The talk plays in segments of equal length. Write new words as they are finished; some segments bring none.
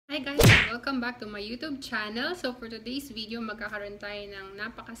Hi guys! Welcome back to my YouTube channel. So for today's video, magkakaroon tayo ng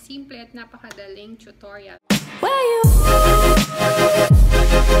napakasimple at napakadaling tutorial.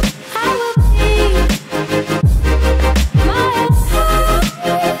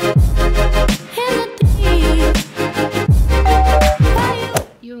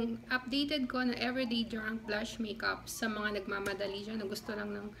 Yung updated ko na everyday drunk blush makeup sa mga nagmamadali dyan na gusto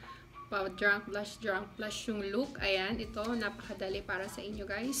lang ng drunk blush yung look. Ayan, ito napakadali para sa inyo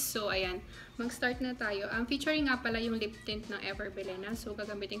guys. So ayan, mag-start na tayo. Featuring nga pala yung lip tint ng Everbilena. So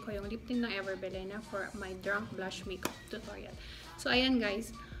gagamitin ko yung lip tint ng Everbilena for my drunk blush makeup tutorial. So ayan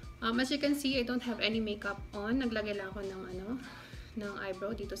guys, as you can see, I don't have any makeup on. Naglagay lang ako ng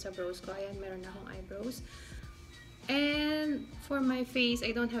eyebrow dito sa brows ko. Ayan, meron na akong eyebrows. And for my face,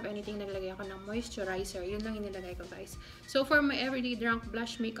 I don't have anything. Naglagay ako ng moisturizer. Yun lang inilagay ko guys. So for my everyday drunk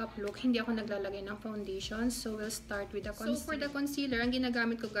blush makeup look, hindi ako naglalagay ng foundation. So we'll start with the concealer. So for the concealer, ang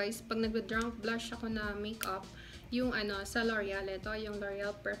ginagamit ko guys, pag nag-drunk blush ako na makeup, yung sa Loreal, ito yung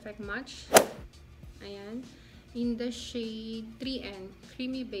Loreal Perfect Match. Ayan. In the shade 3N,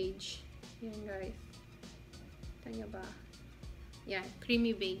 Creamy Beige. Yan guys. Tanya ba? Yan,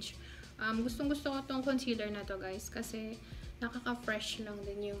 Creamy Beige. Gustong-gusto ko tong concealer na to guys kasi nakaka-fresh lang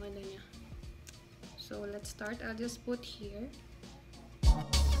din yung niya. So let's start. I'll just put here.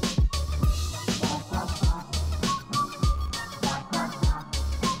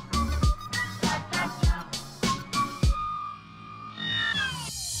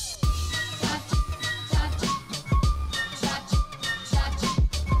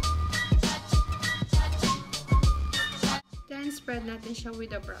 Spread natin siya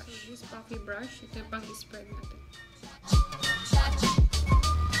with a brush. This puffy brush, ito yung pang-spread natin.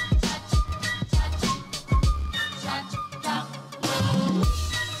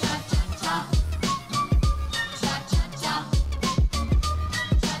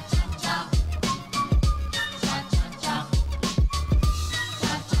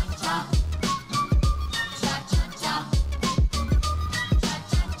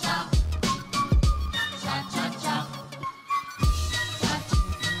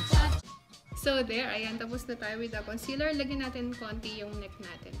 So there, ayan, tapos na tayo with the concealer. Lagyan natin konti yung neck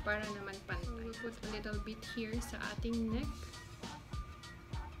natin para naman pantay. We'll put a little bit here sa ating neck.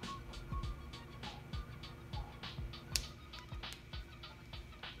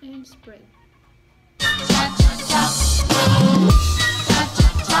 And spread.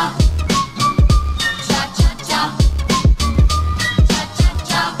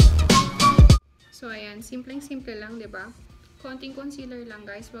 So ayan, simpleng-simple lang, 'di ba? Konting concealer lang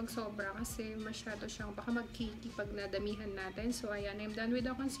guys, wag sobra kasi masyado siyang baka magkiki pag nadamihan natin. So ayan, I'm done with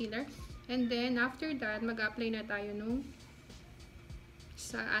the concealer. And then after that, mag-apply na tayo nung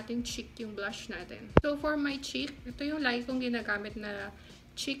sa ating cheek yung blush natin. So for my cheek, ito yung lagi kong ginagamit na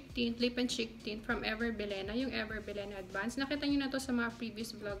cheek tint, lip and cheek tint from Everbilena, yung Everbilena Advanced. Nakita niyo na to sa mga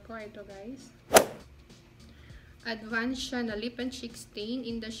previous vlog ko. Ito guys. Advanced siya na lip and cheek stain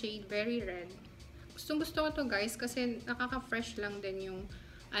in the shade Very Red. Gusto ko to guys kasi nakaka-fresh lang din yung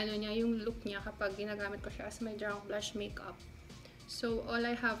niya, yung look niya kapag ginagamit ko siya as my drunk blush makeup. So all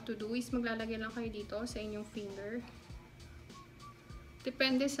I have to do is maglalagay lang kayo dito sa inyong finger.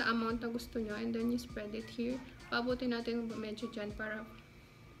 Depende sa amount na gusto nyo, and then you spread it here. Pabutin natin medyo dyan para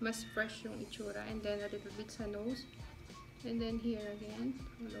mas fresh yung itsura, and then a little bit sa nose, and then here again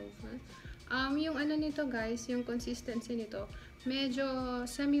all over. Yung nito guys, yung consistency nito medyo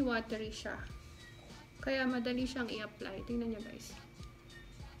semi-watery siya. Kaya madali siyang i-apply. Tingnan nyo guys.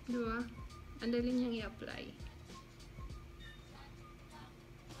 Diba? Ang dali niyang i-apply.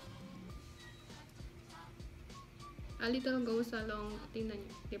 A little goes along. Tingnan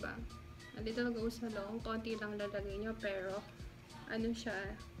nyo. Diba? A little goes along. Konti lang lalagay nyo. Pero, ano siya.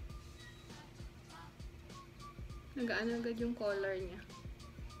 Nagaan agad yung color niya.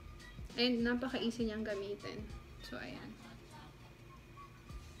 And, napaka-easy niyang gamitin. So, ayan.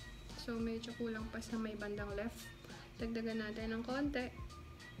 So, medyo kulang pa sa may bandang left. Dagdagan natin ng konti.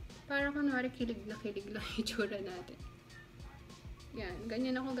 Para kunwari kilig lang yung itsura natin. Yan.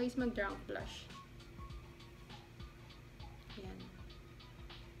 Ganyan ako guys mag-drunk blush. Yan.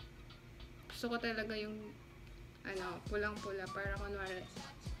 Gusto ko talaga yung pulang-pula para kunwari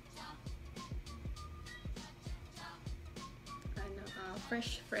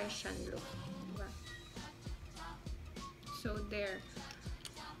fresh ang look. Diba? So, there.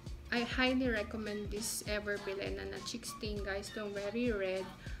 I highly recommend this Everbilena na cheek stain guys. Itong Very Red.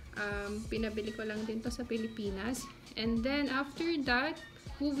 Pinabili ko lang din to sa Pilipinas. And then after that,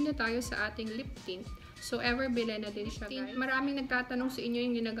 move na tayo sa ating lip tint. So, Everbilena din siya, guys. Maraming nagtatanong sa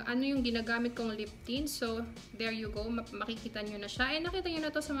inyo ano yung ginagamit kong lip tint. So, there you go. Makikita nyo na siya. And nakita nyo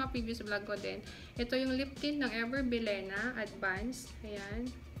na to sa mga previous vlog ko din. Ito yung lip tint ng Everbilena Advanced. Ayan.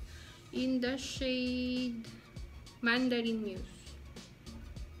 In the shade Mandarin Muse.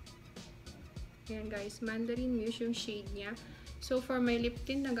 Ayan, guys. Mandarin Muse yung shade niya. So, for my lip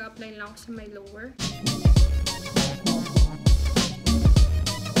tint, nag-apply lang ako sa my lower.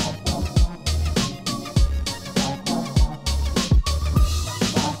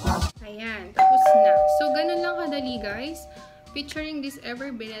 Ayan, tapos na. So, ganun lang kadali, guys. Featuring this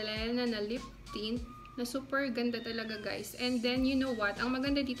Everbilena na lip tint na super ganda talaga, guys. And then, you know what? Ang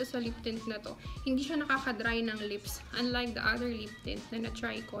maganda dito sa lip tint na to, hindi siya nakaka-dry ng lips. Unlike the other lip tint na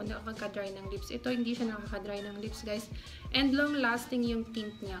na-try ko, nakaka-dry ng lips. Ito, hindi siya nakaka-dry ng lips, guys. And long-lasting yung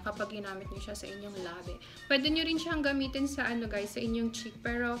tint niya kapag ginamit niyo siya sa inyong labi. Pwede nyo rin siyang gamitin sa guys, sa inyong cheek.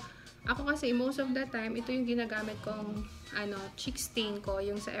 Pero, ako kasi, most of the time, ito yung ginagamit kong cheek stain ko,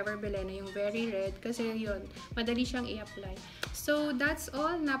 yung sa Everbilena, yung very red. Kasi yun, madali siyang i-apply. So, that's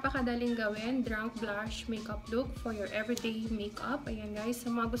all. Napakadaling gawin. Drunk blush makeup look for your everyday makeup. Ayan, guys.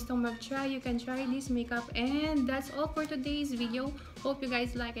 Sa mga gustong mag-try, you can try this makeup. And that's all for today's video. Hope you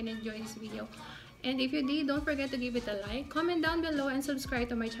guys like and enjoy this video. And if you did, don't forget to give it a like, comment down below, and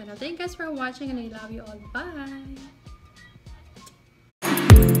subscribe to my channel. Thank you guys for watching, and I love you all. Bye!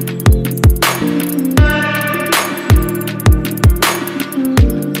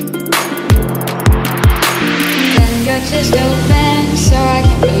 Just